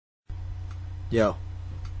Yo.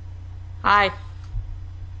 Hi.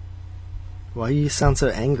 Why do you sound so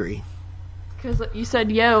angry? Because you said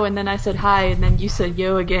yo, and then I said hi, and then you said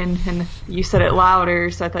yo again, and you said it louder,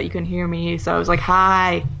 so I thought you couldn't hear me, so I was like,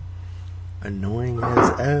 hi. Annoying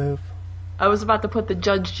as F. I was about to put the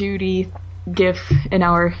Judge Judy gif in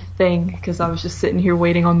our thing, because I was just sitting here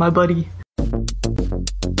waiting on my buddy.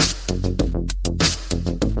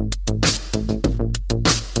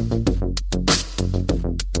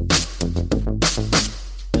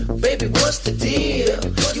 Baby, what's the deal?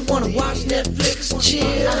 You wanna watch Netflix and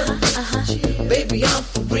chill? Baby, I'm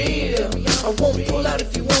for real. I won't pull out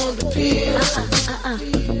if you want the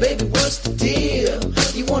pill. Baby, what's the deal?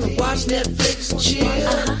 You wanna watch Netflix and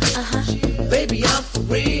chill? Baby, I'm for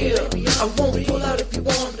real. I won't pull out if you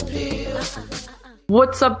want the pill.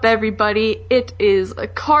 What's up, everybody? It is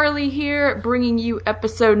Carly here, bringing you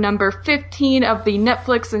episode number 15 of the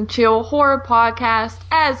Netflix and Chill Horror Podcast.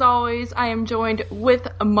 As always, I am joined with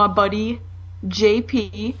my buddy,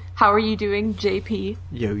 JP. How are you doing, JP?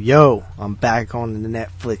 Yo, I'm back on the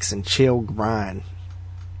Netflix and Chill grind.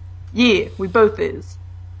 Yeah, we both is.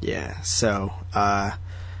 Yeah, so,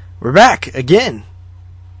 we're back again.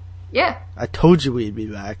 Yeah. I told you we'd be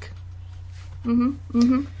back.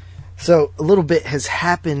 So, a little bit has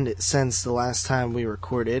happened since the last time we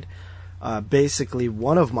recorded. Basically,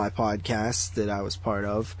 one of my podcasts that I was part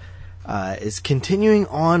of is continuing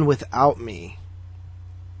on without me.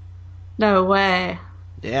 No way.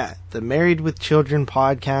 Yeah, the Married with Children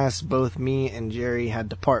podcast, both me and Jerry had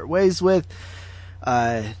to part ways with.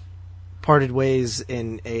 Parted ways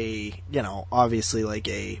in a, obviously like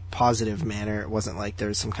a positive manner. It wasn't like there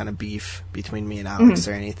was some kind of beef between me and Alex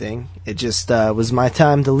or anything. It just was my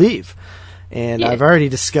time to leave. And I've already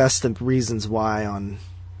discussed the reasons why on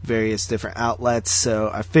various different outlets,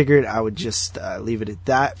 so I figured I would just leave it at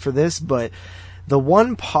that for this. But the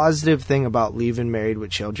one positive thing about leaving Married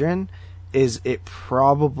with Children is it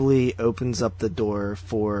probably opens up the door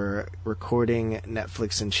for recording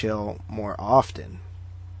Netflix and Chill more often.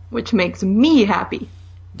 Which makes me happy.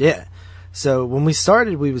 Yeah. So when we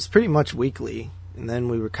started, we was pretty much weekly, and then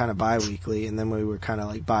we were kind of bi-weekly, and then we were kind of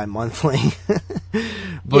like bi-monthly.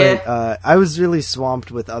 But I was really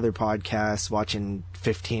swamped with other podcasts, watching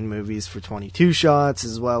 15 movies for 22 shots,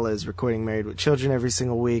 as well as recording Married with Children every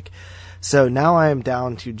single week. So now I am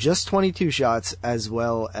down to just 22 shots, as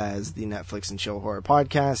well as the Netflix and Chill Horror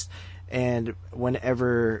Podcast. And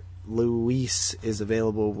whenever Luis is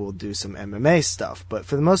available, we'll do some MMA stuff. But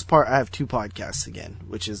for the most part, I have two podcasts again,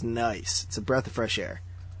 which is nice. It's a breath of fresh air.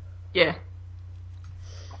 Yeah.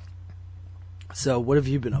 So what have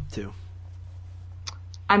you been up to?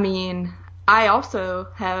 I mean, I also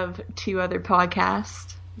have two other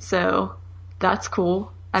podcasts, so that's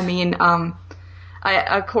cool. I mean,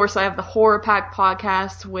 of course, I have the Horror Pack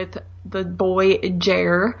podcast with the boy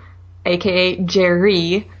Jer, aka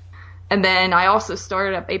Jerry. And then I also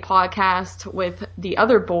started up a podcast with the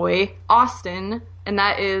other boy, Austin, and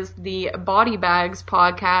that is the Body Bags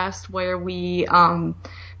podcast, where we,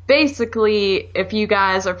 basically, if you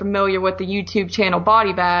guys are familiar with the YouTube channel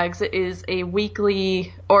Body Bags, it is a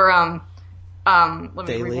weekly, or, let me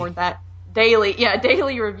daily. reword that.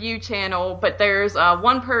 Daily review channel, but there's,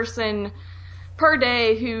 one person per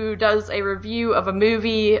day who does a review of a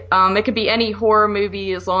movie. It could be any horror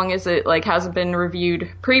movie as long as it hasn't been reviewed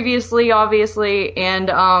previously, obviously.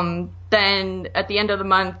 And then at the end of the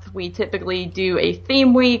month, we typically do a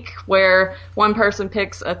theme week where one person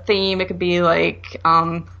picks a theme. It could be like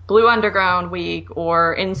Blue Underground Week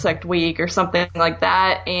or Insect Week or something like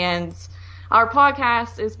that. And our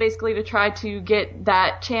podcast is basically to try to get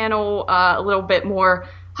that channel a little bit more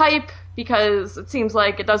hype, because it seems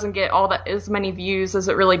like it doesn't get as many views as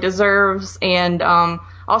it really deserves, and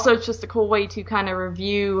also it's just a cool way to kind of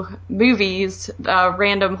review movies,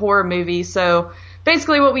 random horror movies. So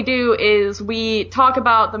basically what we do is we talk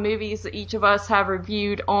about the movies that each of us have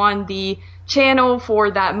reviewed on the channel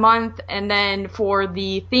for that month, and then for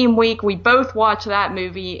the theme week we both watch that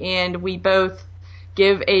movie and we both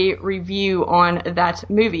give a review on that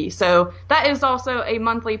movie. So that is also a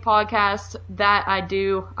monthly podcast that I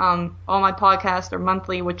do. All my podcasts are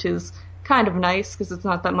monthly, which is kind of nice because it's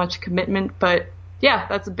not that much commitment. But yeah,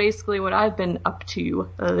 that's basically what I've been up to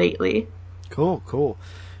lately. Cool.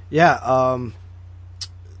 Yeah,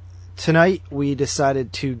 tonight we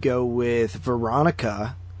decided to go with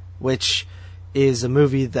Verónica, which is a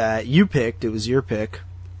movie that you picked. It was your pick.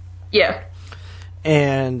 Yeah.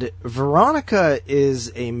 And Verónica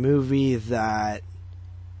is a movie that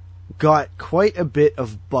got quite a bit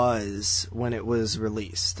of buzz when it was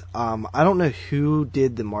released. I don't know who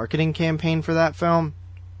did the marketing campaign for that film,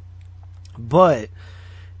 but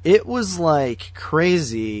it was like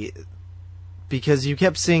crazy because you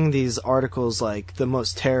kept seeing these articles like the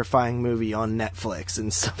most terrifying movie on Netflix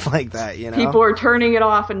and stuff like that, you know? People are turning it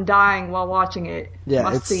off and dying while watching it. Yeah,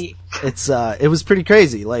 Must see. It was pretty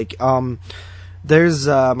crazy. Like, there's,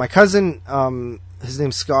 my cousin, his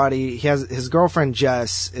name's Scotty. He has, his girlfriend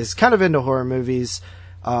Jess is kind of into horror movies.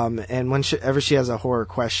 And whenever she has a horror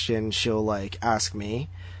question, she'll like ask me.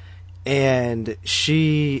 And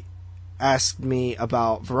she asked me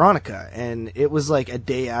about Veronica, and it was like a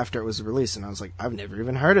day after it was released, and I was like, I've never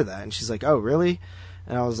even heard of that. And she's like, oh really?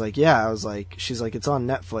 And I was like, yeah. I was like, she's like, it's on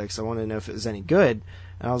Netflix, I want to know if it was any good.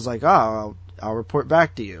 And I was like, oh, I'll report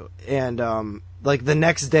back to you. And like the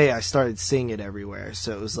next day I started seeing it everywhere,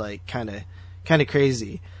 so it was like kind of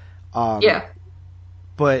crazy. Yeah.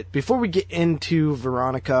 But before we get into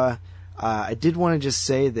Veronica, I did want to just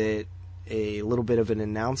say that a little bit of an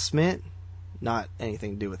announcement, not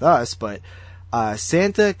anything to do with us, but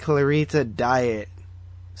Santa Clarita Diet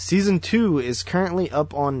Season 2 is currently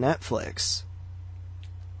up on Netflix.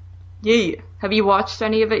 Yeah. Have you watched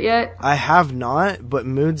any of it yet? I have not, but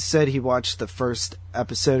Mood said he watched the first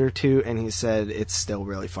episode or two, and he said it's still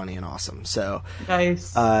really funny and awesome. So,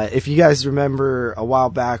 nice. If you guys remember, a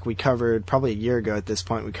while back, we covered, probably a year ago at this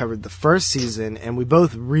point, we covered the first season, and we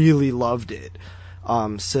both really loved it.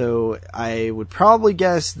 So I would probably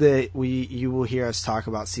guess that you will hear us talk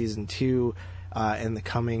about season 2 in the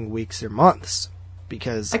coming weeks or months,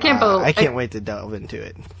 because I can't wait to delve into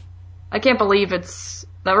it. I can't believe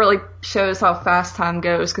that really shows how fast time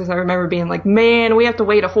goes, because I remember being like, man, we have to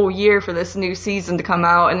wait a whole year for this new season to come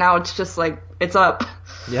out, and now it's just like, it's up.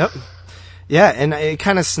 Yep. Yeah, and it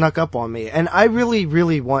kind of snuck up on me, and I really,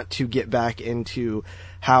 really want to get back into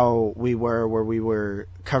how we were, where we were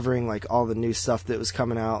covering like all the new stuff that was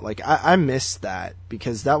coming out. Like I missed that,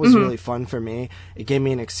 because that was really fun for me. It gave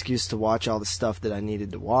me an excuse to watch all the stuff that I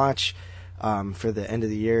needed to watch for the end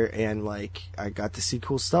of the year, and like I got to see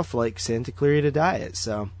cool stuff like Santa Clarita Diet.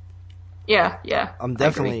 So yeah, I'm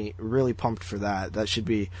definitely really pumped for that. That should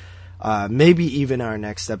be maybe even our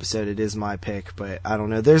next episode. It is my pick, but I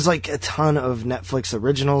don't know. There's like a ton of Netflix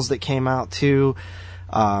originals that came out too.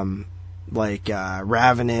 Like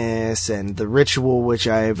Ravenous and The Ritual, which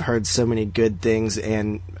I've heard so many good things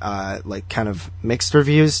and like kind of mixed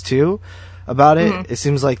reviews too about it. It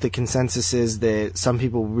seems like the consensus is that some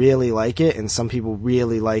people really like it and some people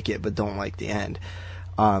really like it but don't like the end.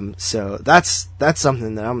 So that's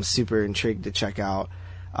something that I'm super intrigued to check out.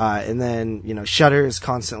 And then, you know, Shudder is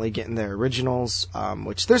constantly getting their originals,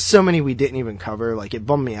 which there's so many we didn't even cover. Like, it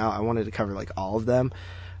bummed me out. I wanted to cover like all of them.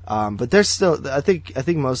 But there's still, I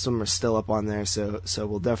think most of them are still up on there, so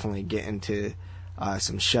we'll definitely get into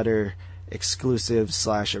some Shudder exclusive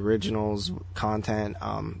 / originals content.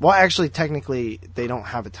 Well, actually, technically, they don't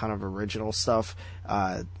have a ton of original stuff.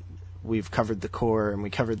 We've covered the core, and we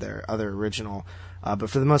covered their other original, but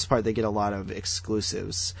for the most part, they get a lot of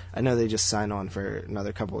exclusives. I know they just signed on for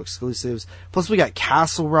another couple exclusives. Plus, we got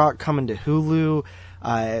Castle Rock coming to Hulu.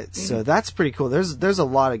 So that's pretty cool. There's a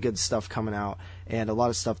lot of good stuff coming out, and a lot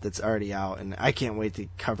of stuff that's already out, and I can't wait to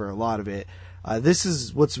cover a lot of it. This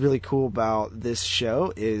is what's really cool about this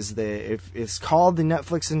show, is that it's called the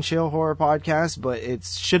Netflix and Chill Horror Podcast, but it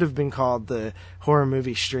should have been called the Horror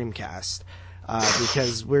Movie Streamcast,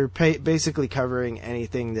 because we're basically covering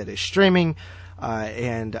anything that is streaming,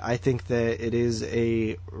 and I think that it is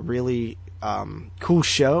a really cool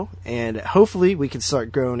show, and hopefully we can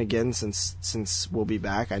start growing again since we'll be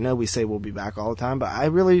back. I know we say we'll be back all the time, but I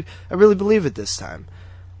really believe it this time.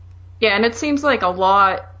 Yeah, and it seems like a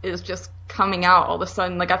lot is just coming out all of a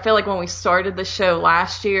sudden. Like, I feel like when we started the show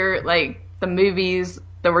last year, like, the movies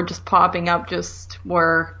that were just popping up just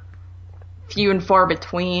were few and far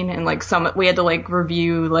between, and like we had to like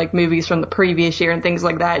review like movies from the previous year and things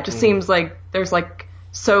like that. It just seems like there's like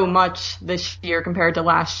so much this year compared to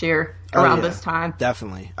last year around this time.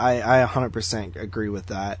 Definitely. I 100% agree with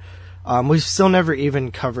that. We've still never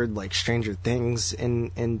even covered like Stranger Things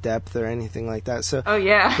in depth or anything like that. So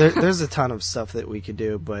there's a ton of stuff that we could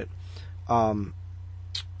do, but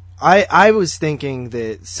I was thinking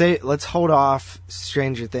that let's hold off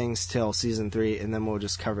Stranger Things till season 3, and then we'll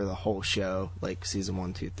just cover the whole show, like season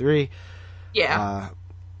 1, 2, 3. Yeah.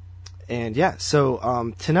 And yeah,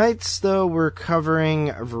 so tonight's though we're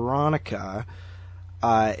covering Veronica,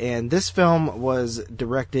 and this film was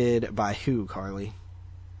directed by who, Carly?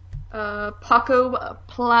 Paco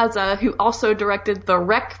Plaza, who also directed the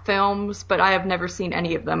Rec films, but I have never seen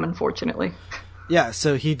any of them, unfortunately. Yeah,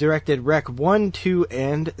 so he directed Rec 1, 2,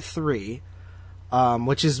 and 3,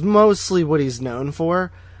 which is mostly what he's known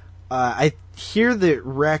for. I hear that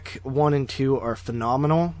Rec 1 and 2 are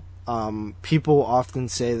phenomenal. People often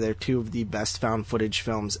say they're two of the best found footage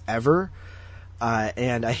films ever.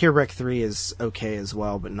 And I hear Rec 3 is okay as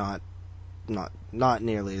well, but not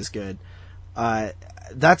nearly as good.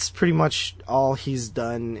 That's pretty much all he's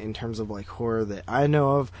done in terms of like horror that I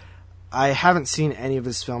know of. I haven't seen any of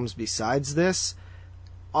his films besides this.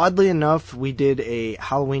 Oddly enough, we did a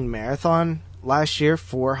Halloween marathon last year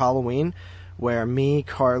for Halloween, where me,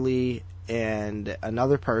 Carly, and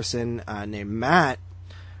another person named Matt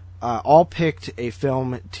all picked a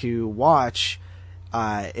film to watch.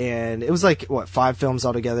 And it was like, 5 films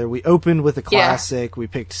altogether. We opened with a classic. Yeah. We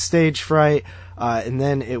picked Stage Fright. And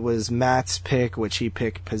then it was Matt's pick, which he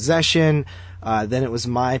picked Possession. Then it was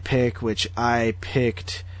my pick, which I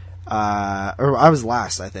picked, or I was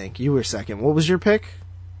last, I think. You were second. What was your pick?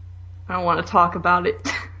 I don't want to talk about it.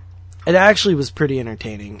 It actually was pretty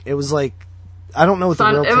entertaining. It was like, I don't know what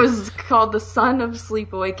It was called The Son of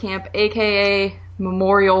Sleepaway Camp, a.k.a.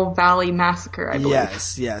 Memorial Valley Massacre, I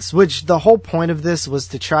believe. Yes. Which the whole point of this was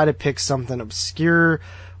to try to pick something obscure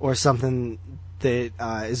or something that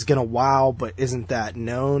is going to wow but isn't that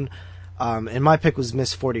known. And my pick was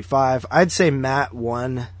Miss 45. I'd say Matt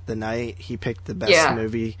won the night. He picked the best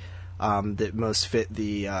movie that most fit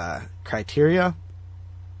the criteria.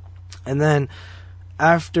 And then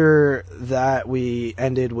after that, we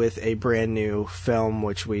ended with a brand new film,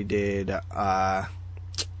 which we did the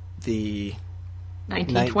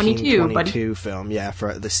 1922 film,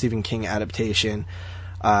 for the Stephen King adaptation.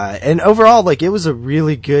 And overall, like, it was a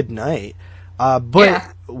really good night.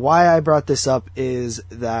 Why I brought this up is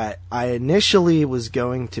that I initially was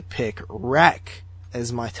going to pick Wreck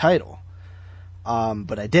as my title,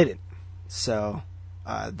 but I didn't. So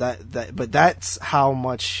but that's how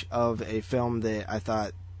much of a film that I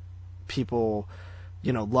thought people,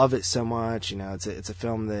 love it so much. It's a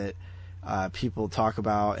film that people talk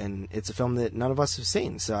about, and it's a film that none of us have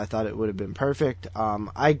seen, so I thought it would have been perfect.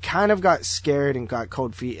 I kind of got scared and got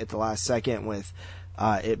cold feet at the last second with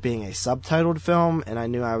it being a subtitled film, and I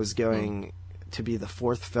knew I was going to be the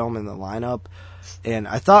 4th film in the lineup, and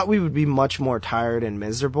I thought we would be much more tired and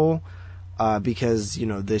miserable because,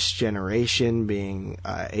 this generation being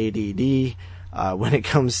ADD when it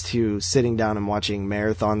comes to sitting down and watching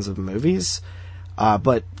marathons of movies.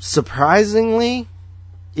 But surprisingly,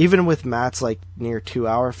 even with Matt's near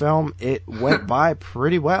 2-hour film, it went by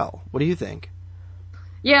pretty well. What do you think?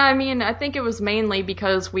 Yeah, I think it was mainly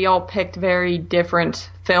because we all picked very different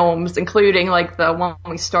films, including the one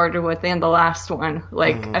we started with and the last one.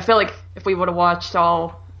 I feel like if we would have watched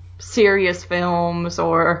all serious films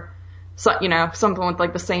or something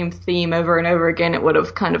with the same theme over and over again, it would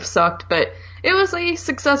have kind of sucked. But it was a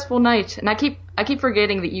successful night, and I keep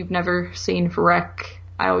forgetting that you've never seen Wreck.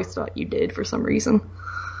 I always thought you did for some reason.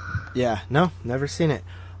 Yeah, no, never seen it.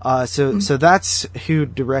 So that's who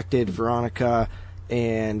directed Veronica,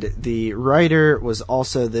 and the writer was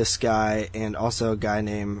also this guy, and also a guy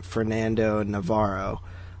named Fernando Navarro,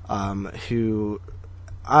 who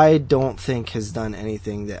I don't think has done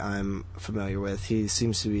anything that I'm familiar with. He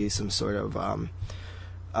seems to be some sort of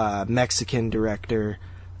Mexican director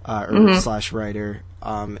slash writer.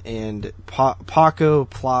 And Paco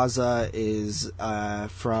Plaza is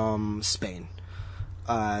from Spain.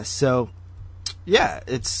 So, yeah,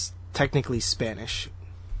 it's technically Spanish.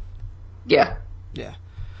 Yeah. Yeah.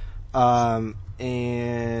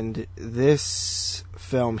 And this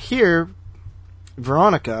film here,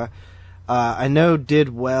 Veronica, I know did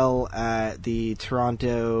well at the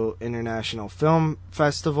Toronto International Film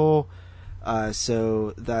Festival.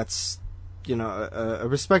 So that's, a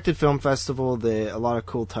respected film festival that a lot of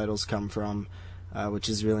cool titles come from, which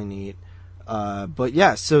is really neat. But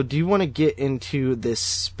yeah, so do you want to get into this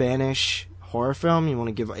Spanish horror film? You want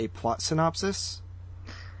to give a plot synopsis?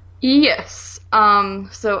 Yes.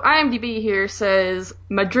 So IMDb here says,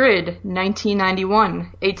 Madrid,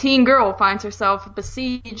 1991. A teen girl finds herself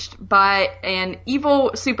besieged by an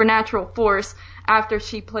evil supernatural force after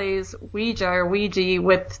she plays Ouija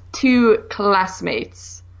with 2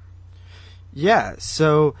 classmates. Yeah,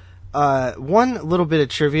 so one little bit of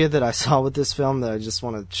trivia that I saw with this film that I just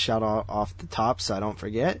want to shout out off the top so I don't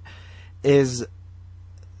forget is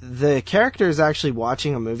the character is actually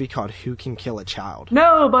watching a movie called Who Can Kill a Child.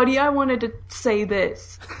 No, buddy, I wanted to say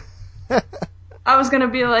this. I was going to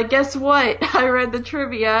be like, guess what? I read the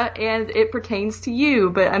trivia and it pertains to you.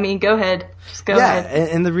 But, go ahead. Just go ahead.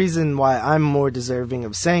 Yeah, and the reason why I'm more deserving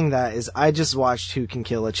of saying that is I just watched Who Can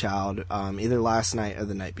Kill a Child either last night or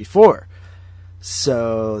the night before.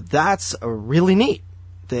 So that's really neat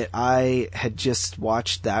that I had just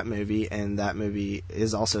watched that movie, and that movie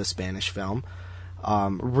is also a Spanish film.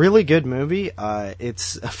 Really good movie.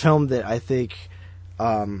 It's a film that I think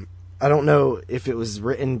I don't know if it was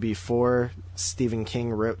written before Stephen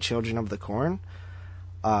King wrote Children of the Corn,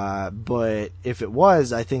 but if it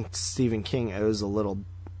was, I think Stephen King owes a little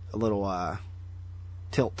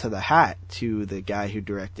tilt to the hat to the guy who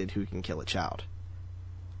directed Who Can Kill a Child.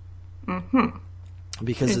 Mm-hmm.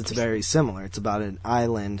 Because it's very similar. It's about an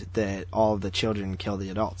island that all of the children kill the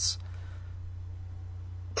adults.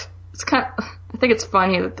 It's I think it's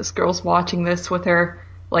funny that this girl's watching this with her,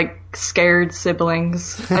 like, scared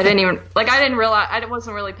siblings. I didn't realize, I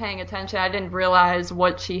wasn't really paying attention. I didn't realize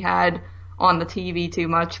what she had on the TV too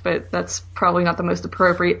much, but that's probably not the most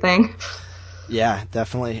appropriate thing. Yeah,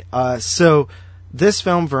 definitely. So, this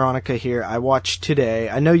film, Veronica, here, I watched today.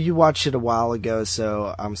 I know you watched it a while ago,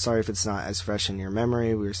 so I'm sorry if it's not as fresh in your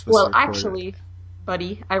memory. We were supposed to record actually,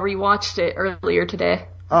 buddy, I rewatched it earlier today.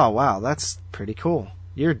 Oh, wow, that's pretty cool.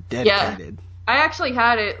 You're dedicated. Yeah, I actually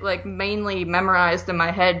had it, like, mainly memorized in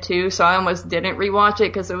my head, too, so I almost didn't rewatch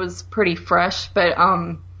it because it was pretty fresh, but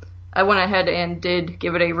I went ahead and did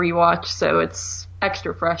give it a rewatch, so it's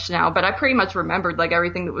extra fresh now, but I pretty much remembered, like,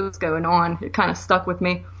 everything that was going on. It kind of stuck with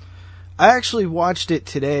me. I actually watched it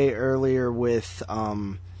today earlier with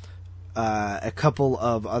a couple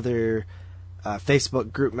of other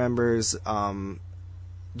Facebook group members,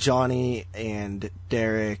 Johnny and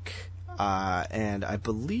Derek, and I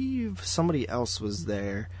believe somebody else was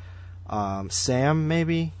there. Sam,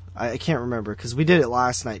 maybe? I can't remember, because we did it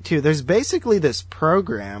last night, too. There's basically this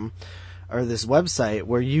program, or this website,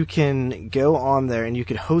 where you can go on there and you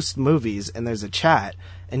could host movies, and there's a chat,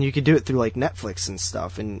 and you could do it through, like, Netflix and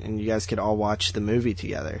stuff, and you guys could all watch the movie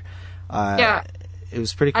together. Yeah. It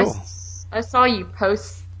was pretty cool. I saw you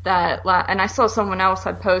post that, and I saw someone else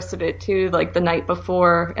had posted it, too, like, the night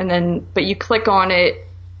before, but you click on it,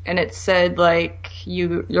 and it said, like,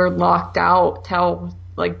 you're locked out, tell,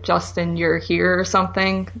 like, Justin you're here or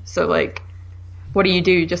something. So, like, what do?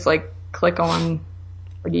 You just, like, click on,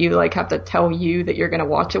 or do you, like, have to tell you that you're going to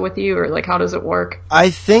watch it with you, or, like, how does it work? I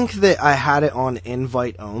think that I had it on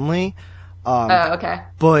invite only. Okay.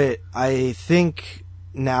 But I think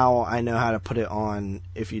now I know how to put it on.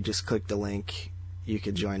 If you just click the link, you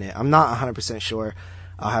could join it. I'm not 100% sure.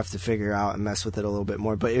 I'll have to figure out and mess with it a little bit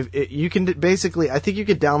more. But you can basically, I think you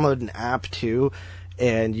could download an app too,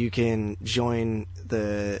 and you can join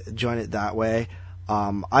it that way.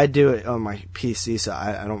 I do it on my PC, so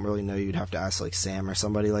I don't really know. You'd have to ask, like, Sam or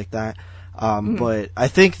somebody like that. But I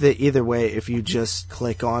think that either way, if you just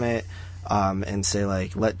click on it and say,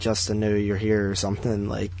 like, let Justin know you're here or something,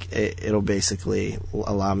 like, it'll basically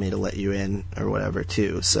allow me to let you in or whatever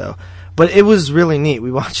too. So, but it was really neat.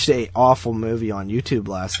 We watched a awful movie on YouTube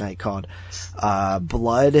last night called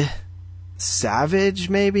Blood Savage,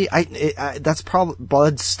 maybe? That's probably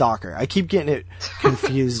Blood Stalker. I keep getting it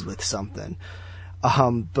confused with something.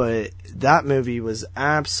 But that movie was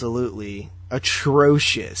absolutely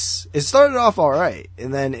atrocious. It started off alright,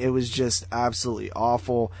 and then it was just absolutely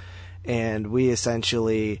awful, and we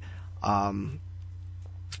essentially,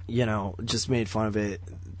 just made fun of it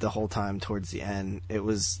the whole time towards the end. It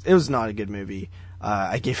was not a good movie.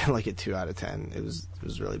 I gave it like a 2 out of 10. It was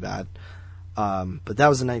really bad. But that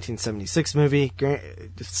was a 1976 movie.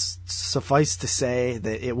 Suffice to say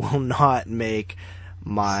that it will not make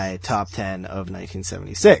my top 10 of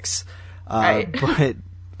 1976. Right. But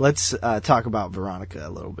let's talk about Veronica a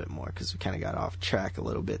little bit more, because we kind of got off track a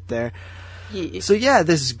little bit there. Yeah. So yeah,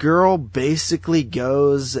 this girl basically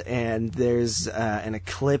goes, and there's an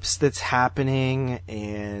eclipse that's happening,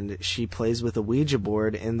 and she plays with a Ouija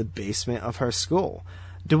board in the basement of her school.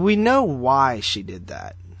 Do we know why she did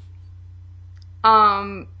that?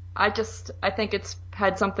 I think it's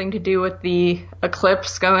had something to do with the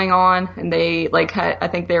eclipse going on, and they, like, I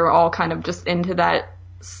think they were all kind of just into that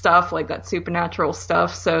stuff, like that supernatural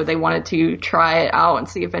stuff, so they wanted to try it out and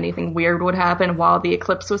see if anything weird would happen while the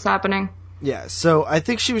eclipse was happening. Yeah, so I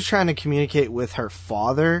think she was trying to communicate with her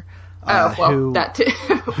father, that too.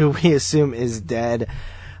 who we assume is dead.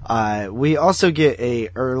 We also get an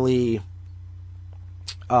early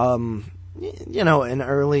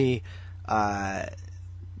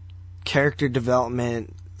character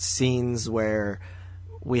development scenes where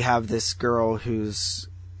we have this girl who's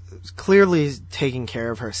clearly taking care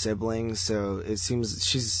of her siblings. So it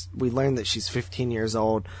seems we learned that she's 15 years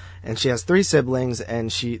old, and she has 3 siblings,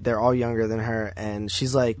 and they're all younger than her, and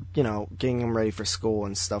she's, like, getting them ready for school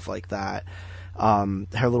and stuff like that. Her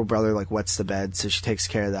little brother, like, wets the bed, so she takes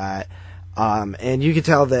care of that. And you can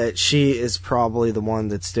tell that she is probably the one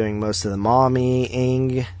that's doing most of the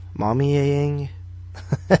mommying parenting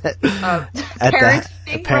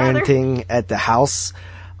at the house.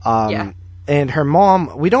 Yeah. And her mom,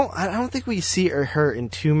 I don't think we see her in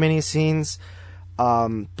too many scenes.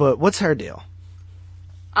 But what's her deal?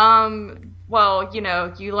 Well,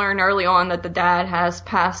 you learn early on that the dad has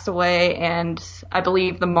passed away, and I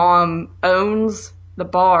believe the mom owns the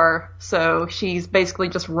bar, so she's basically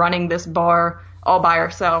just running this bar all by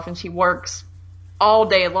herself, and she works all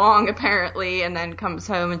day long, apparently, and then comes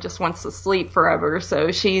home and just wants to sleep forever.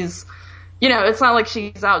 So she's, it's not like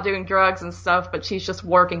she's out doing drugs and stuff, but she's just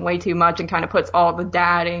working way too much and kind of puts all the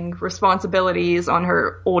dadding responsibilities on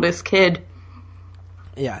her oldest kid.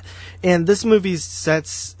 Yeah, and this movie is set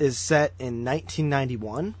in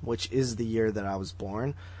 1991, which is the year that I was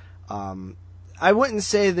born. I wouldn't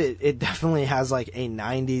say that it definitely has like a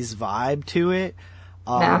 90s vibe to it,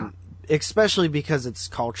 especially because it's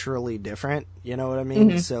culturally different, you know what I mean?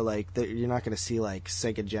 Mm-hmm. So like you're not going to see like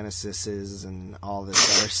Sega Genesises and all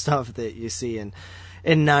this other stuff that you see in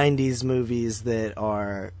 90s movies that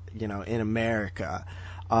are, in America.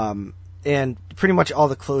 And pretty much all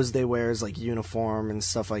the clothes they wear is like uniform and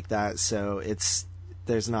stuff like that. So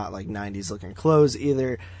there's not like 90s looking clothes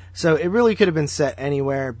either. So it really could have been set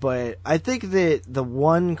anywhere. But I think that the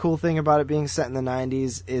one cool thing about it being set in the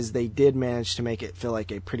 90s is they did manage to make it feel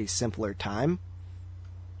like a pretty simpler time.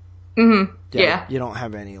 Mm-hmm. Yeah. You don't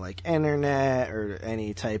have any like internet or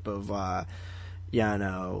any type of,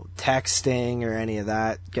 texting or any of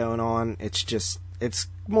that going on. It's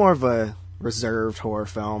more of a reserved horror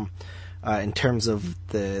film. In terms of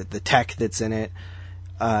the tech that's in it.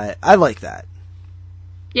 I like that.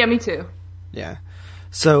 Yeah, me too. Yeah.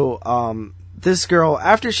 So, this girl,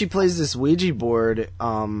 after she plays this Ouija board,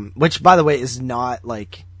 which, by the way, is not,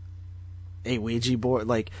 like, a Ouija board.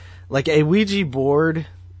 Like a Ouija board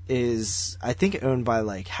is, I think, owned by,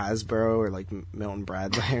 like, Hasbro or, like, Milton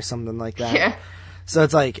Bradley or something like that. Yeah. So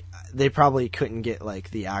it's like, they probably couldn't get,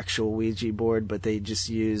 like, the actual Ouija board, but they just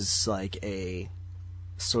use, like, a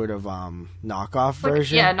sort of knockoff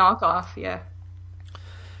version. Yeah, knockoff, yeah.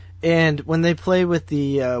 And when they play with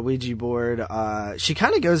the Ouija board, she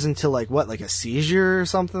kind of goes into like a seizure or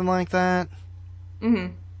something like that.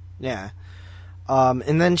 Mm-hmm. Yeah.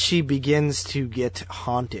 And then she begins to get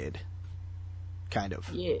haunted. Kind of.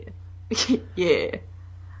 Yeah. Yeah.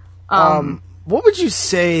 What would you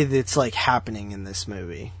say that's like happening in this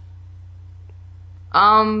movie?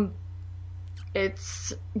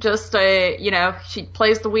 It's just she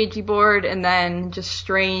plays the Ouija board and then just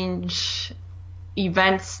strange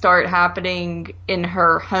events start happening in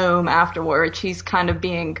her home afterwards. She's kind of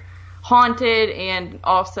being haunted, and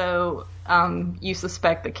also you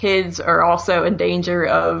suspect the kids are also in danger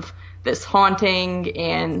of this haunting,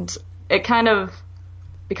 and it kind of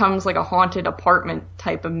becomes like a haunted apartment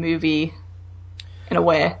type of movie in a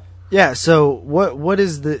way. Yeah, so what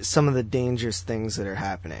is some of the dangerous things that are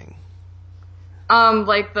happening?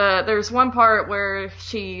 There's one part where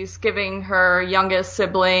she's giving her youngest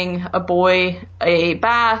sibling, a boy, a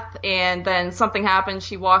bath, and then something happens,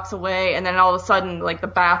 she walks away, and then all of a sudden, like, the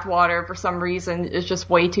bath water, for some reason, is just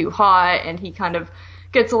way too hot, and he kind of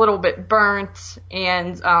gets a little bit burnt,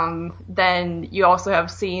 and, then you also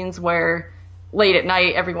have scenes where late at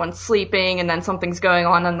night, everyone's sleeping, and then something's going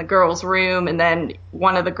on in the girl's room, and then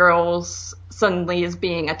one of the girls suddenly is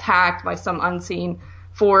being attacked by some unseen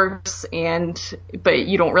force, but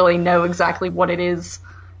you don't really know exactly what it is,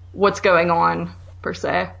 what's going on, per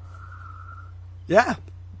se. Yeah.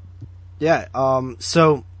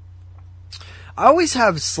 So I always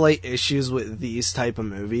have slight issues with these type of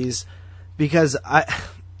movies because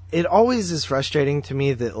it always is frustrating to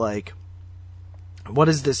me that, like, what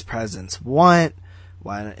does this presence want?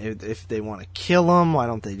 Why, if they want to kill them, why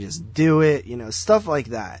don't they just do it? Stuff like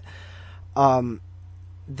that.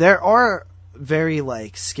 There are very,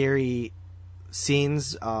 like, scary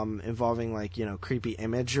scenes involving, like, creepy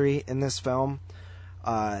imagery in this film,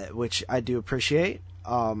 which I do appreciate.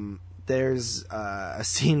 There's a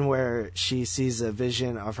scene where she sees a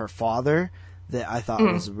vision of her father that I thought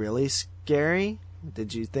was really scary.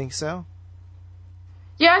 Did you think so?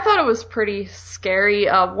 Yeah, I thought it was pretty scary.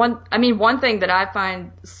 One thing that I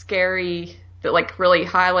find scary that, like, really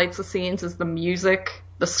highlights the scenes is the music,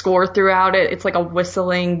 the score throughout it. It's like a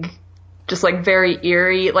whistling, just, like, very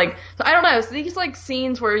eerie. Like, I don't know, so these, like,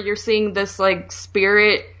 scenes where you're seeing this, like,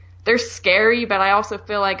 spirit, they're scary, but I also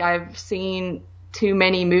feel like I've seen too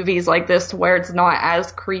many movies like this to where it's not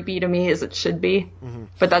as creepy to me as it should be. Mm-hmm.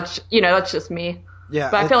 But that's just me.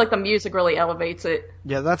 Yeah. But I feel like the music really elevates it.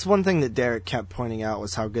 Yeah, that's one thing that Derek kept pointing out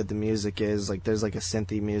was how good the music is. Like, there's, like, a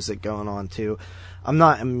synthy music going on, too. I'm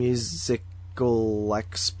not a musical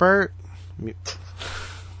expert.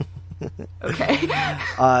 Okay.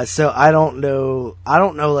 So I don't know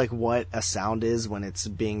like what a sound is when it's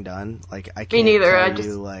being done. Like I can't tell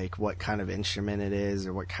you like what kind of instrument it is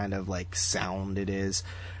or what kind of like sound it is.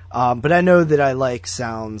 But I know that I like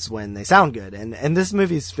sounds when they sound good, and this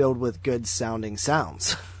movie's filled with good sounding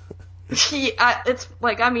sounds. It's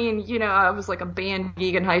like, I mean, you know, I was like a band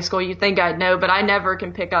geek in high school. You'd think I'd know, but I never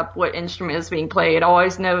can pick up what instrument is being played. All I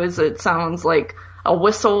always know is it sounds like a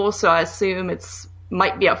whistle, so I assume it's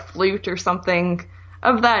might be a flute or something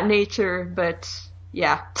of that nature. But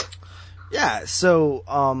yeah. Yeah, so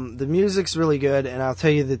the music's really good, and I'll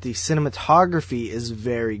tell you that the cinematography is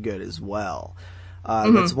very good as well.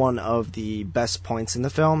 That's one of the best points in the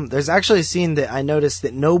film. There's actually a scene that I noticed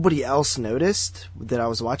that nobody else noticed that I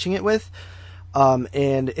was watching it with.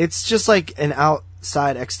 And it's just like an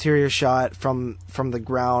outside exterior shot from the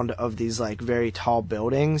ground of these like very tall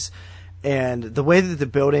buildings. And the way that the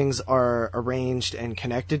buildings are arranged and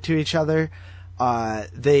connected to each other,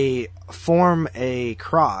 they form a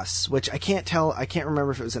cross, which I can't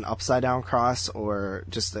remember if it was an upside down cross or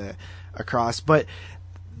just a cross, but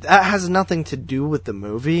that has nothing to do with the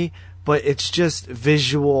movie, but it's just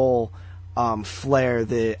visual flair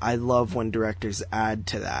that I love when directors add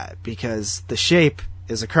to that, because the shape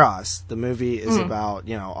is a cross. The movie is about,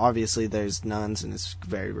 you know, obviously there's nuns and it's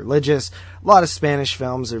very religious. A lot of Spanish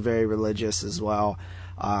films are very religious as well.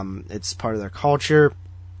 It's part of their culture.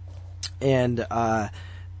 And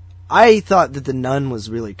I thought that the nun was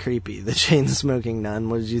really creepy, the chain-smoking nun.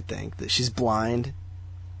 What did you think? That she's blind?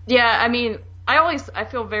 Yeah, I mean, I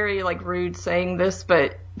feel very, like, rude saying this,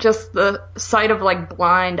 but just the sight of, like,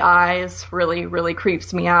 blind eyes really, really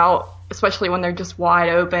creeps me out, especially when they're just wide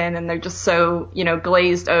open and they're just so, you know,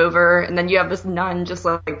 glazed over, and then you have this nun just,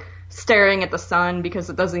 like, staring at the sun because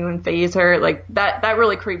it doesn't even faze her. Like, that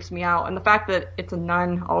really creeps me out, and the fact that it's a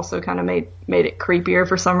nun also kind of made it creepier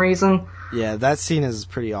for some reason. Yeah, that scene is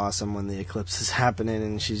pretty awesome when the eclipse is happening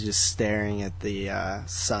and she's just staring at the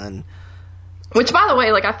sun. Which, by the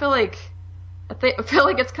way, like, I feel like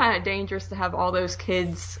it's kind of dangerous to have all those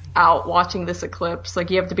kids out watching this eclipse. Like,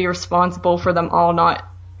 you have to be responsible for them all not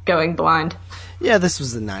going blind. Yeah, this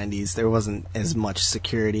was the 90s. There wasn't as much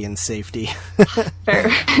security and safety.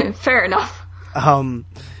 Fair enough.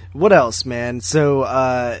 What else, man?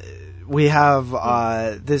 So, we have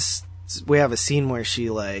we have a scene where she,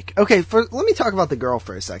 like... Okay, let me talk about the girl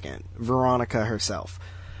for a second. Verónica herself.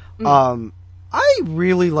 I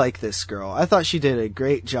really like this girl. I thought she did a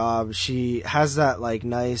great job. She has that, like,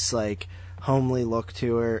 nice, like, homely look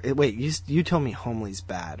to her. Wait, you told me homely's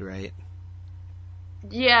bad, right?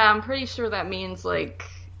 Yeah, I'm pretty sure that means, like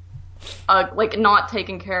not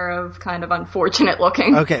taken care of, kind of unfortunate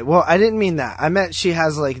looking. Okay, well, I didn't mean that. I meant she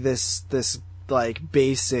has, like, this like,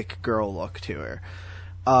 basic girl look to her.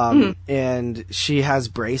 And she has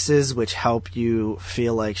braces which help you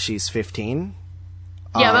feel like she's 15.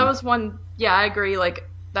 Yeah, that was one... Yeah, I agree. Like,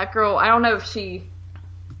 that girl, I don't know if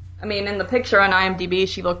I mean, in the picture on IMDb,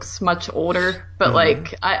 she looks much older, but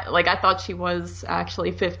I thought she was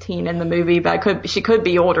actually 15 in the movie, but she could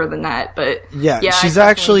be older than that, but yeah she's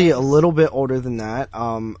actually a little bit older than that.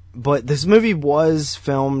 But this movie was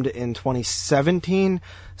filmed in 2017,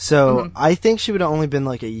 so I think she would have only been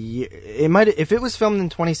like a year. If it was filmed in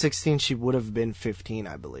 2016, she would have been 15,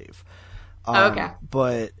 I believe. Okay.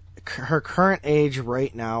 But her current age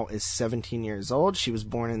right now is 17 years old. She was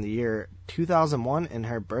born in the year 2001, and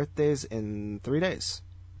her birthday's in 3 days.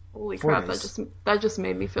 Holy crap! That just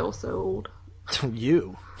made me feel so old.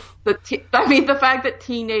 You. The fact that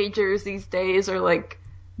teenagers these days are like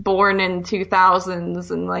born in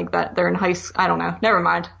 2000s and like that they're in high school. I don't know. Never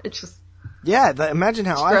mind. It's just imagine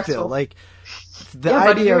how stressful. I feel like. The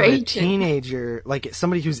idea of a teenager, like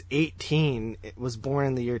somebody who's 18, was born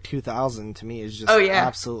in the year 2000, to me is just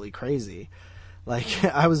absolutely crazy. Like,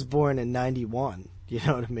 I was born in 91, you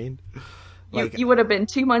know what I mean? Like, you would have been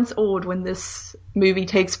 2 months old when this movie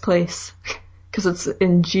takes place, because it's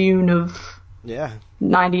in June of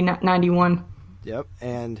 91. Yep,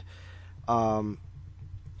 and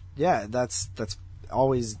that's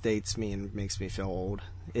always dates me and makes me feel old.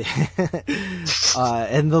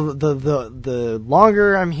 And the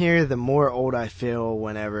longer I'm here, the more old I feel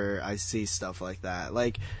whenever I see stuff like that.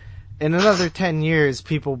 Like, in another 10 years,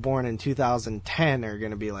 people born in 2010 are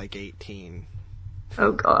gonna be like 18.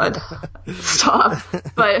 Oh God, stop.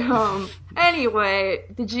 But anyway,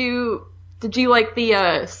 did you like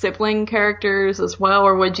the sibling characters as well,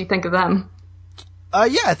 or what did you think of them?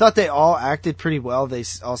 Yeah, I thought they all acted pretty well. They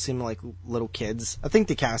all seemed like little kids. I think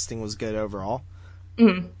the casting was good overall.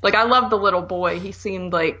 Like, I love the little boy. He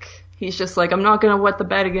seemed like he's just like, I'm not gonna wet the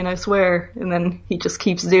bed again, I swear. And then he just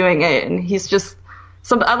keeps doing it, and he's just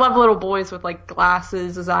I love little boys with like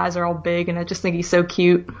glasses. His eyes are all big, and I just think he's so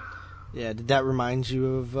cute. Yeah, did that remind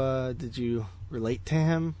you of, did you relate to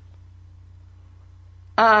him?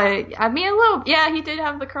 I mean, a little, yeah, he did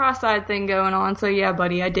have the cross-eyed thing going on, so yeah,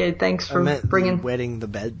 buddy, I did. Thanks for bringing... the wetting the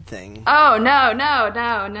bed thing. Oh, no.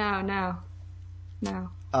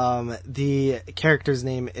 The character's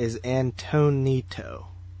name is Antonito.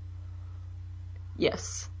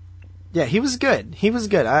 Yes. Yeah, he was good.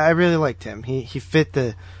 I really liked him. He fit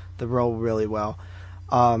the role really well.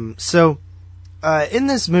 So, in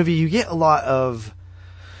this movie, you get a lot of...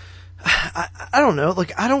 I don't know,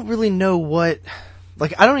 like, I don't really know what...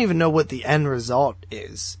 Like, I don't even know what the end result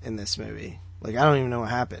is in this movie. Like, I don't even know what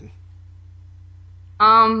happened.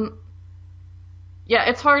 Yeah,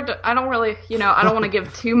 it's hard to... I don't really... I don't want to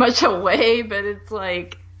give too much away, but it's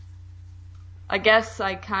like... I guess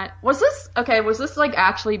I can't... Was this, like,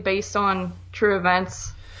 actually based on true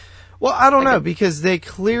events? Well, I don't know, because they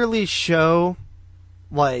clearly show,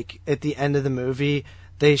 like, at the end of the movie,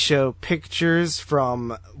 they show pictures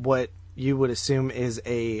from what you would assume is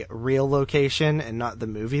a real location and not the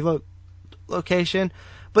movie location.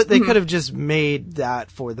 But they could have just made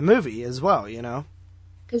that for the movie as well,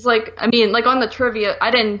 Because, like, I mean, like, on the trivia,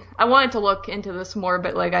 I wanted to look into this more,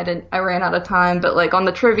 but, like, I ran out of time, but, like, on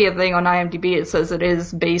the trivia thing on IMDb, it says it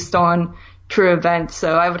is based on true events,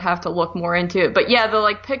 so I would have to look more into it. But, yeah, the,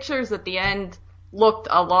 like, pictures at the end looked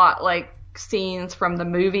a lot like scenes from the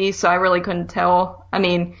movie, so I really couldn't tell. I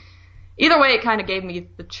mean, either way, it kind of gave me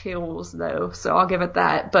the chills, though, so I'll give it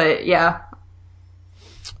that, but, yeah.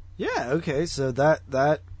 Yeah, okay, so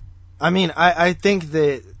that, I mean, I think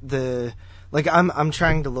that like, I'm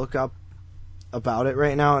trying to look up about it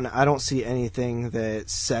right now, and I don't see anything that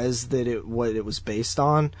says that what it was based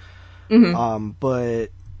on. But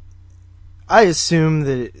I assume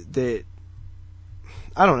that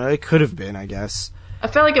I don't know, it could have been, I guess. I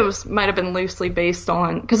feel like it might have been loosely based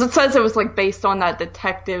on, because it says it was, like, based on that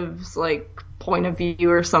detective's, like, point of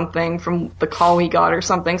view or something from the call he got or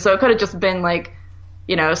something, so it could have just been, like,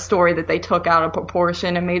 a story that they took out of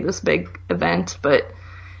proportion and made this big event, but...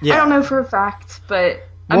 Yeah. I don't know for a fact, but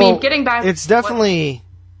I mean, getting back, it's definitely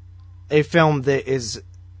a film that is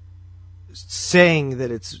saying that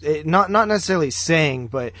it's not necessarily saying,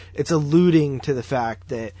 but it's alluding to the fact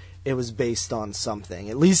that it was based on something,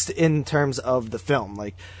 at least in terms of the film.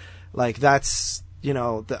 Like that's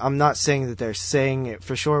I'm not saying that they're saying it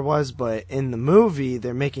for sure was, but in the movie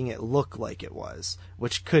they're making it look like it was,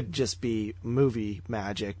 which could just be movie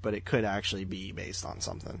magic, but it could actually be based on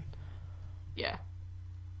something. Yeah.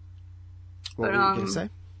 What were you going to say?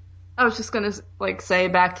 I was just going to, like, say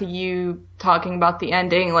back to you talking about the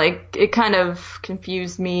ending, like, it kind of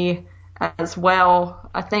confused me as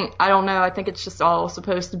well. I think it's just all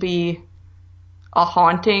supposed to be a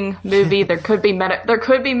haunting movie. There could be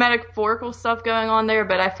metaphorical stuff going on there,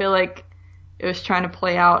 but I feel like it was trying to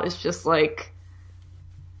play out as just, like,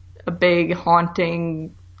 a big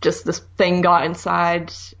haunting, just this thing got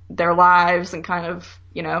inside their lives and kind of,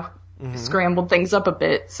 scrambled things up a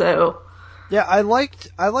bit, so... Yeah, I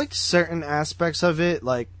liked certain aspects of it.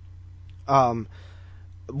 Like, one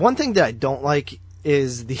thing that I don't like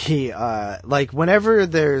is the like whenever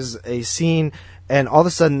there's a scene and all of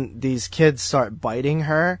a sudden these kids start biting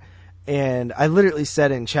her, and I literally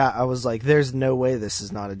said in chat, I was like, "There's no way this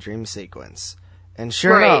is not a dream sequence," and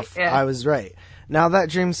sure enough, yeah. I was right. Now that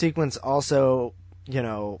dream sequence also,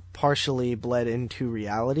 partially bled into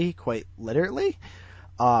reality, quite literally.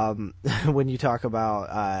 When you talk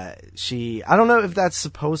about, I don't know if that's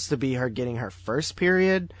supposed to be her getting her first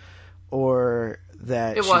period, or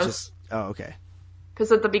that oh, okay.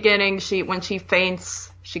 Because at the beginning, when she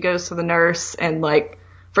faints, she goes to the nurse, and, like,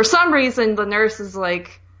 for some reason, the nurse is,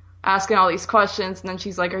 like, asking all these questions, and then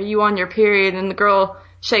she's like, "Are you on your period?" And the girl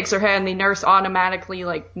shakes her head, and the nurse automatically,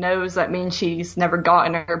 like, knows that means she's never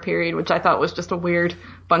gotten her period, which I thought was just a weird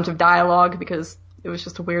bunch of dialogue, because it was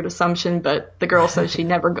just a weird assumption, but the girl says she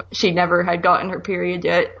never had gotten her period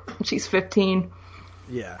yet. She's 15.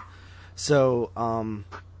 Yeah. So,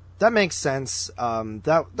 that makes sense.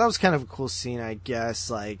 That was kind of a cool scene, I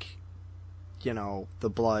guess, like,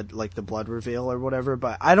 the blood reveal or whatever,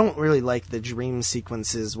 but I don't really like the dream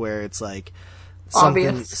sequences where it's like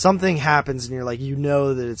something happens and you're like,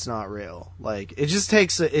 that it's not real. Like, it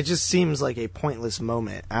just seems like a pointless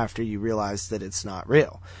moment after you realize that it's not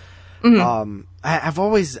real. Mm-hmm. I've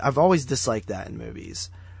always disliked that in movies.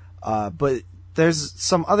 But there's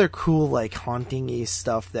some other cool, like, haunting-y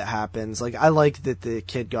stuff that happens. Like, I like that the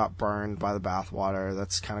kid got burned by the bathwater.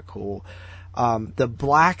 That's kind of cool. The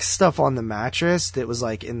black stuff on the mattress that was,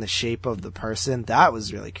 like, in the shape of the person, that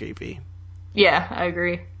was really creepy. Yeah, I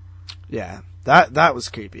agree. Yeah, that was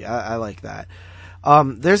creepy. I like that.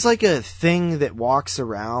 There's like a thing that walks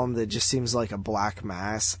around that just seems like a black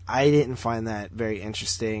mass. I didn't find that very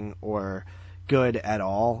interesting or good at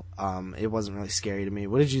all. It wasn't really scary to me.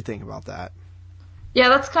 What did you think about that? Yeah,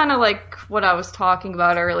 that's kind of like what I was talking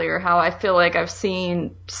about earlier, how I feel like I've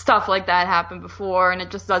seen stuff like that happen before and it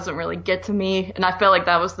just doesn't really get to me. And I feel like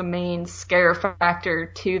that was the main scare factor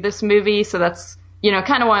to this movie. So that's,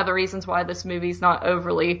 kind of one of the reasons why this movie's not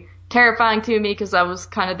overly terrifying to me, because that was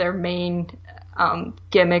kind of their main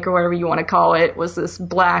gimmick, or whatever you want to call it, was this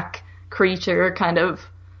black creature kind of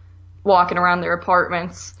walking around their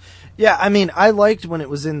apartments. Yeah, I mean, I liked when it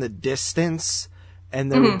was in the distance and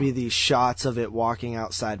there would be these shots of it walking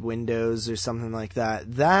outside windows or something like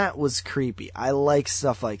that. That was creepy. I like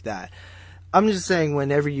stuff like that. I'm just saying,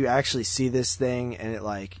 whenever you actually see this thing and it,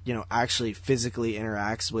 like, actually physically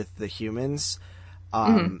interacts with the humans,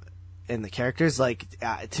 and the characters, like,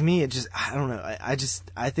 to me, it just, I don't know.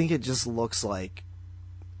 I think it just looks like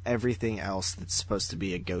everything else that's supposed to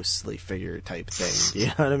be a ghostly figure type thing. You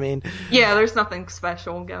know what I mean? Yeah, there's nothing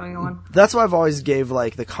special going on. That's why I've always gave,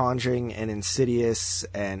 like, The Conjuring and Insidious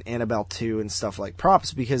and Annabelle 2 and stuff like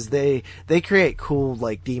props, because they create cool,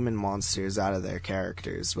 like, demon monsters out of their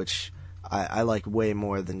characters, which I like way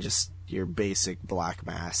more than just your basic black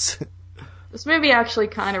mass. This movie actually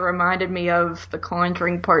kind of reminded me of The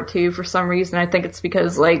Conjuring Part 2 for some reason. I think it's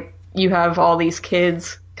because, like, you have all these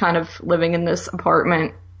kids kind of living in this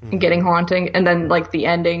apartment and getting haunting, and then, like, the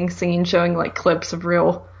ending scene showing, like, clips of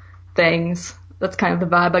real things. That's kind of the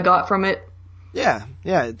vibe I got from it. Yeah,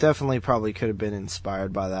 it definitely probably could have been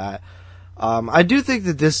inspired by that. I do think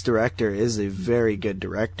that this director is a very good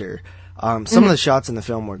director. Some of the shots in the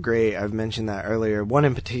film were great. I've mentioned that earlier. One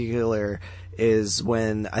in particular is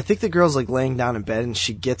when I think the girl's, like, laying down in bed and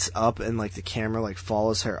she gets up and, like, the camera, like,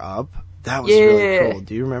 follows her up. That was really cool.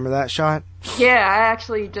 Do you remember that shot? Yeah,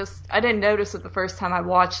 I didn't notice it the first time I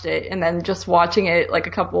watched it, and then just watching it, like,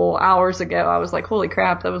 a couple hours ago, I was like, holy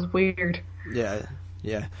crap, that was weird. Yeah,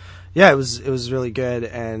 it was really good,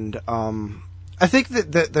 and I think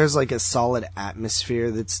that there's, like, a solid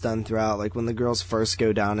atmosphere that's done throughout. Like, when the girls first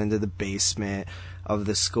go down into the basement of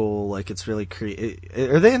the school, like, it's really creepy.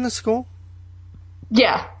 Are they in the school?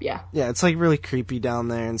 Yeah. Yeah, it's, like, really creepy down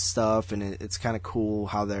there and stuff, and it's kind of cool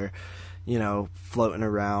how they're, floating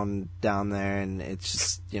around down there, and it's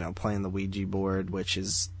just, playing the Ouija board, which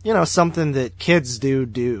is, something that kids do,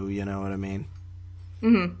 you know what I mean?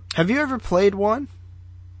 Mm-hmm. Have you ever played one?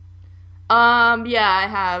 Yeah, I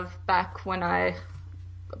have. Back when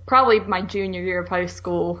probably my junior year of high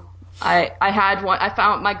school, I had one. I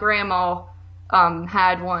found my grandma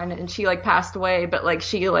had one, and she, like, passed away, but, like,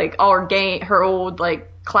 she, like, all her old,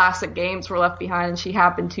 like, classic games were left behind, and she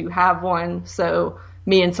happened to have one, so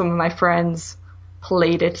me and some of my friends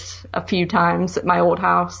played it a few times at my old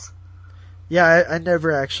house. Yeah, I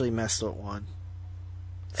never actually messed with one.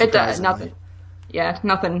 It does nothing. Yeah,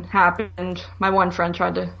 nothing happened. My one friend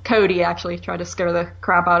Cody actually tried to scare the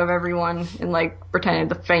crap out of everyone and, like, pretended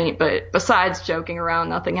to faint, but besides joking around,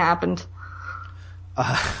 nothing happened.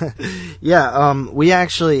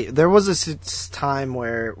 There was a time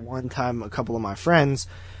where one time a couple of my friends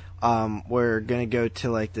were gonna go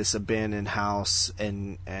to, like, this abandoned house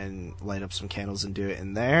and light up some candles and do it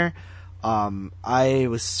in there. I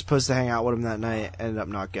was supposed to hang out with them that night, ended up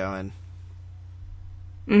not going.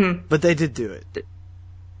 Mm-hmm. But they did do it.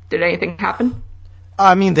 Did anything happen?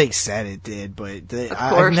 I mean, they said it did, but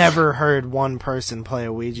I've never heard one person play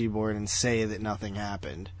a Ouija board and say that nothing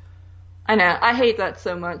happened. I know. I hate that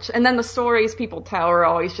so much. And then the stories people tell are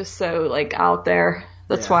always just so, like, out there.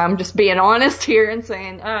 That's why I'm just being honest here and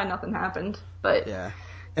saying, nothing happened. But yeah.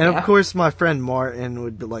 And of course my friend Martin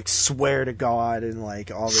would, like, swear to God and,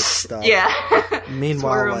 like, all this stuff. Yeah.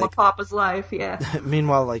 Meanwhile, swear on my papa's life, yeah.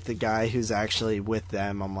 Meanwhile, like, the guy who's actually with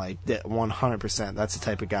them, I'm like, 100%, that's the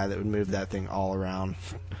type of guy that would move that thing all around.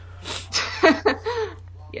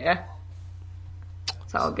 Yeah.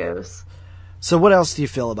 That's how it goes. So what else do you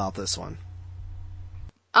feel about this one?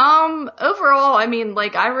 Overall, I mean,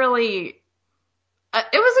 like, it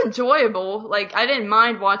was enjoyable. Like, I didn't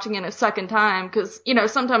mind watching it a second time, because,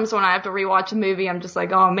 sometimes when I have to rewatch a movie, I'm just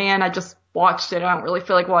like, oh man, I just watched it. I don't really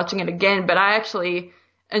feel like watching it again. But I actually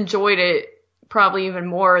enjoyed it probably even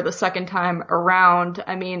more the second time around.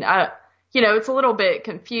 I mean, it's a little bit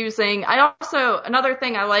confusing. Another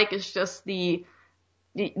thing I like is just the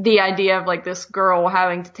idea of, like, this girl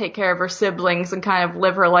having to take care of her siblings and kind of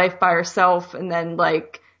live her life by herself, and then,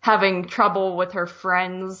 like, having trouble with her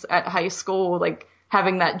friends at high school, like,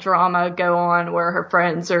 having that drama go on where her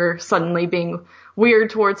friends are suddenly being weird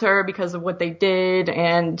towards her because of what they did,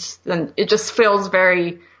 and then it just feels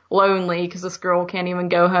very lonely because this girl can't even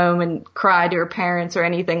go home and cry to her parents or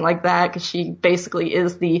anything like that because she basically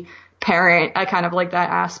is the parent. I kind of like that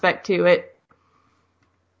aspect to it.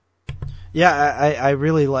 Yeah, I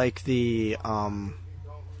really like the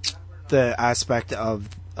aspect of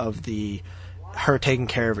her taking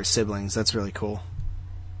care of her siblings. That's really cool.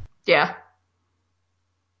 Yeah.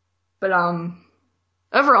 But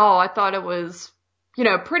overall, I thought it was,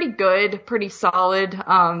 pretty good, pretty solid.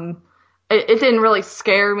 It didn't really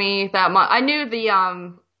scare me that much. I knew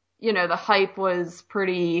the hype was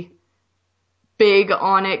pretty big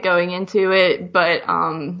on it going into it, but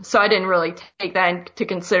so I didn't really take that into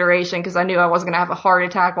consideration because I knew I wasn't going to have a heart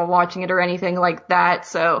attack while watching it or anything like that.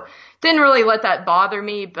 So didn't really let that bother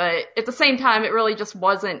me, but at the same time, it really just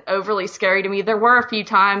wasn't overly scary to me. There were a few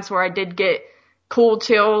times where I did get cool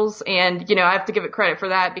chills, and I have to give it credit for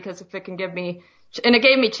that because if it can give me, and it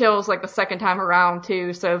gave me chills like the second time around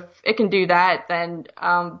too. So if it can do that, then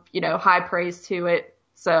high praise to it.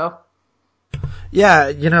 So.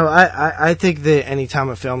 Yeah, I think that anytime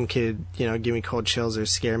a film could, give me cold chills or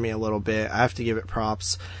scare me a little bit, I have to give it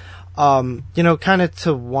props. Kind of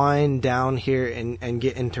to wind down here and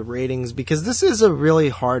get into ratings, because this is a really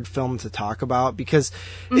hard film to talk about because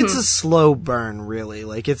it's a slow burn, really.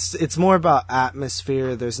 Like, it's more about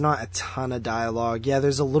atmosphere. There's not a ton of dialogue. Yeah,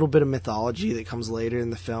 there's a little bit of mythology that comes later in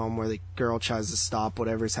the film where the girl tries to stop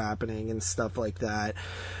whatever's happening and stuff like that.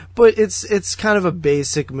 But it's kind of a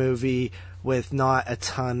basic movie with not a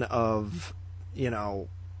ton of,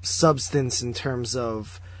 substance in terms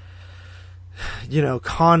of,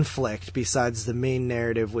 conflict besides the main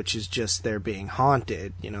narrative, which is just they're being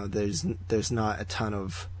haunted. There's not a ton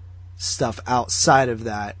of stuff outside of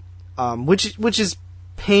that, which is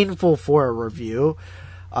painful for a review.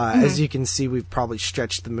 As you can see, we've probably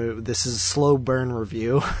stretched the movie. This is a slow burn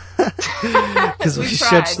review because we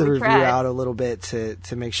stretched the review out a little bit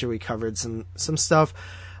to make sure we covered some stuff.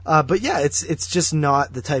 But yeah, it's just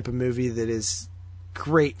not the type of movie that is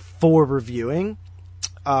great for reviewing.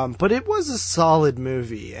 But it was a solid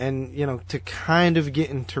movie, and to kind of get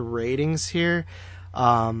into ratings here,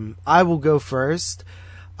 I will go first.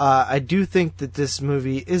 I do think that this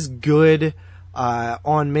movie is good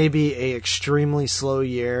on maybe a extremely slow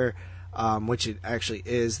year, which it actually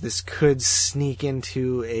is. This could sneak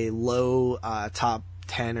into a low top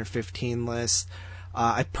 10 or 15 list.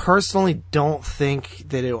 I personally don't think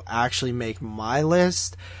that it'll actually make my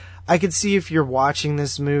list. I could see if you're watching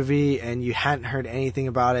this movie and you hadn't heard anything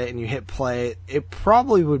about it and you hit play, it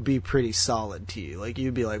probably would be pretty solid to you. Like,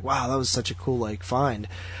 you'd be like, wow, that was such a cool, find.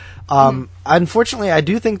 Unfortunately, I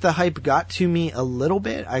do think the hype got to me a little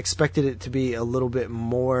bit. I expected it to be a little bit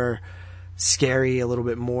more scary, a little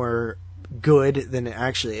bit more good than it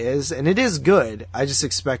actually is. And it is good. I just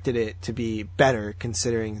expected it to be better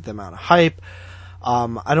considering the amount of hype.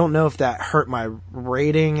 I don't know if that hurt my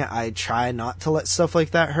rating. I try not to let stuff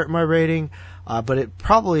like that hurt my rating, but it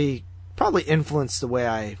probably influenced the way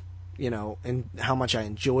I, and how much I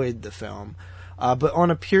enjoyed the film. But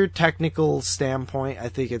on a pure technical standpoint, I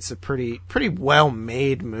think it's a pretty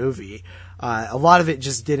well-made movie. A lot of it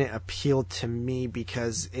just didn't appeal to me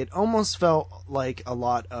because it almost felt like a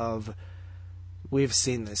lot of, we've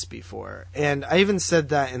seen this before. And I even said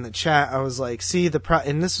that in the chat. I was like, see,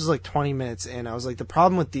 and this was like 20 minutes in. I was like, the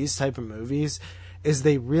problem with these type of movies is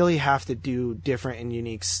they really have to do different and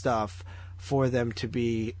unique stuff for them to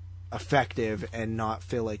be effective and not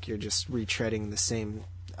feel like you're just retreading the same,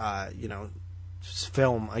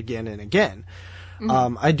 film again and again.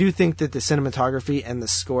 I do think that the cinematography and the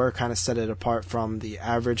score kind of set it apart from the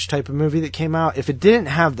average type of movie that came out. If it didn't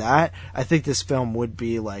have that, I think this film would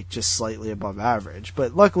be just slightly above average.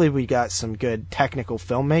 But luckily we got some good technical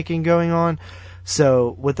filmmaking going on.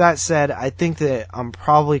 So with that said, I think that I'm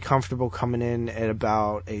probably comfortable coming in at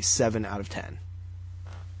about a 7 out of 10.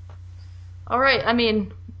 All right. I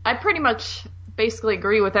mean, I pretty much basically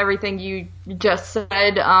agree with everything you just said.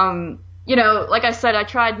 Like I said, I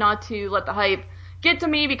tried not to let the hype get to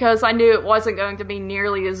me because I knew it wasn't going to be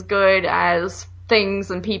nearly as good as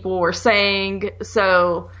things and people were saying.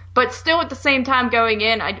 So, but still at the same time going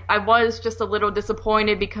in, I was just a little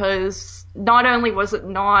disappointed because not only was it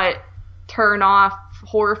not turn off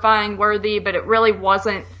horrifying worthy, but it really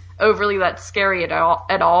wasn't overly that scary at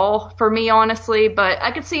all for me, honestly. But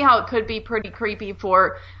I could see how it could be pretty creepy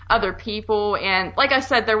for other people. And like I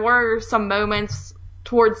said, there were some moments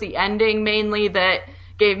towards the ending mainly that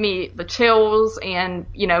gave me the chills and,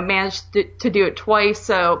 managed to do it twice.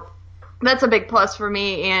 So that's a big plus for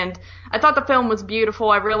me. And I thought the film was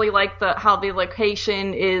beautiful. I really liked how the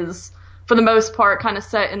location is for the most part, kind of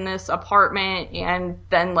set in this apartment and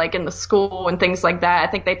then like in the school and things like that.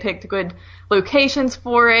 I think they picked good locations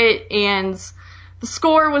for it, and the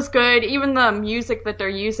score was good. Even the music that they're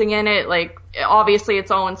using in it, like, obviously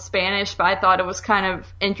it's all in Spanish, but I thought it was kind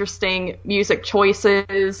of interesting music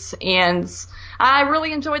choices, and I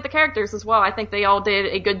really enjoyed the characters as well. I think they all did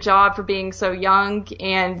a good job for being so young,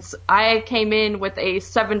 and I came in with a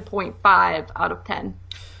 7.5 out of 10.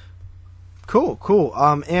 Cool.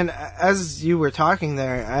 And as you were talking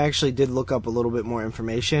there, I actually did look up a little bit more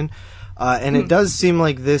information. And it does seem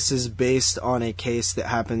like this is based on a case that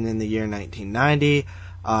happened in the year 1990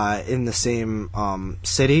 in the same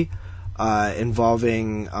city,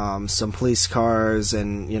 involving some police cars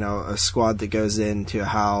and, a squad that goes into a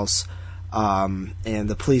house. And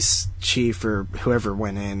the police chief or whoever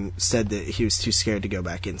went in said that he was too scared to go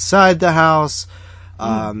back inside the house.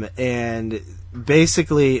 And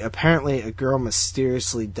basically, apparently, a girl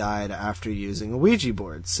mysteriously died after using a Ouija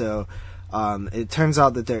board. So it turns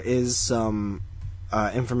out that there is some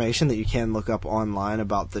information that you can look up online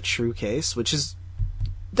about the true case, which is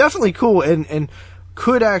definitely cool and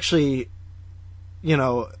could actually,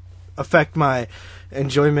 affect my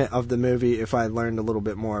enjoyment of the movie if I learned a little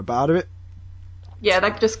bit more about it.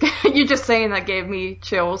 Yeah, you just saying that gave me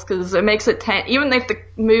chills, because it makes it even if the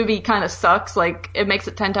movie kind of sucks, like, it makes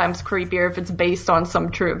it 10 times creepier if it's based on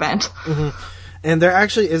some true event. Mm-hmm. And there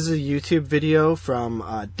actually is a YouTube video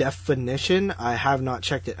from Definition. I have not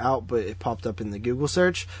checked it out, but it popped up in the Google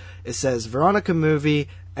search. It says Veronica movie,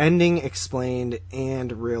 ending explained,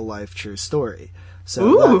 and real life true story.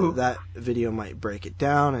 So that video might break it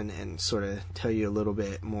down and sort of tell you a little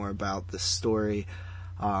bit more about the story.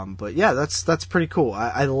 But yeah, that's pretty cool.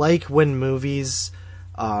 I like when movies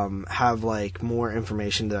have like more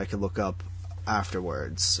information that I could look up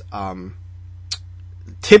afterwards.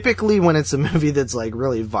 Typically when it's a movie that's like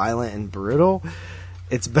really violent and brutal,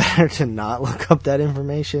 it's better to not look up that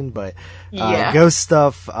information, but ghost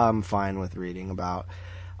stuff I'm fine with reading about.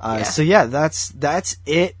 So yeah, that's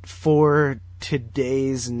it for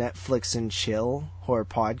today's Netflix and Chill horror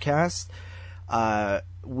podcast.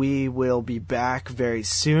 We will be back very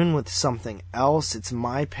soon with something else. It's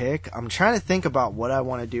my pick. I'm trying to think about what I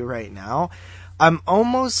want to do right now. I'm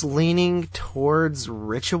almost leaning towards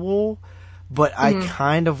Ritual, but I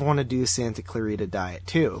kind of want to do Santa Clarita Diet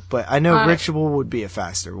too. But I know Ritual would be a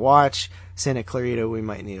faster watch. Santa Clarita, we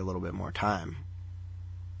might need a little bit more time.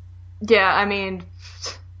 Yeah, I mean,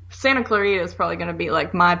 Santa Clarita is probably going to be,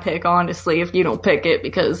 like, my pick, honestly, if you don't pick it,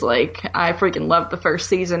 because, like, I freaking loved the first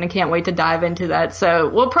season and can't wait to dive into that. So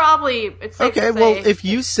we'll probably, it's safe to say. Well, if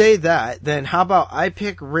you say that, then how about I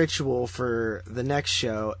pick Ritual for the next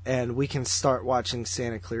show, and we can start watching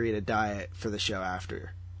Santa Clarita Diet for the show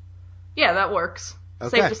after. Yeah, that works.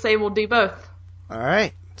 Okay. Safe to say we'll do both. All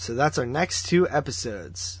right. So that's our next 2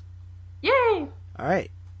 episodes. Yay! All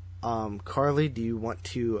right. Carly, do you want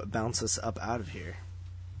to bounce us up out of here?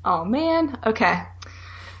 Oh, man. Okay.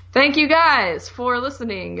 Thank you guys for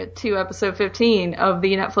listening to episode 15 of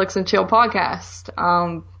the Netflix and Chill podcast.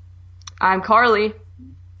 I'm Carly.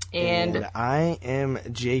 And I am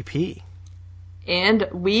JP. And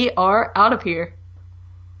we are out of here.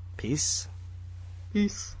 Peace.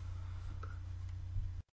 Peace.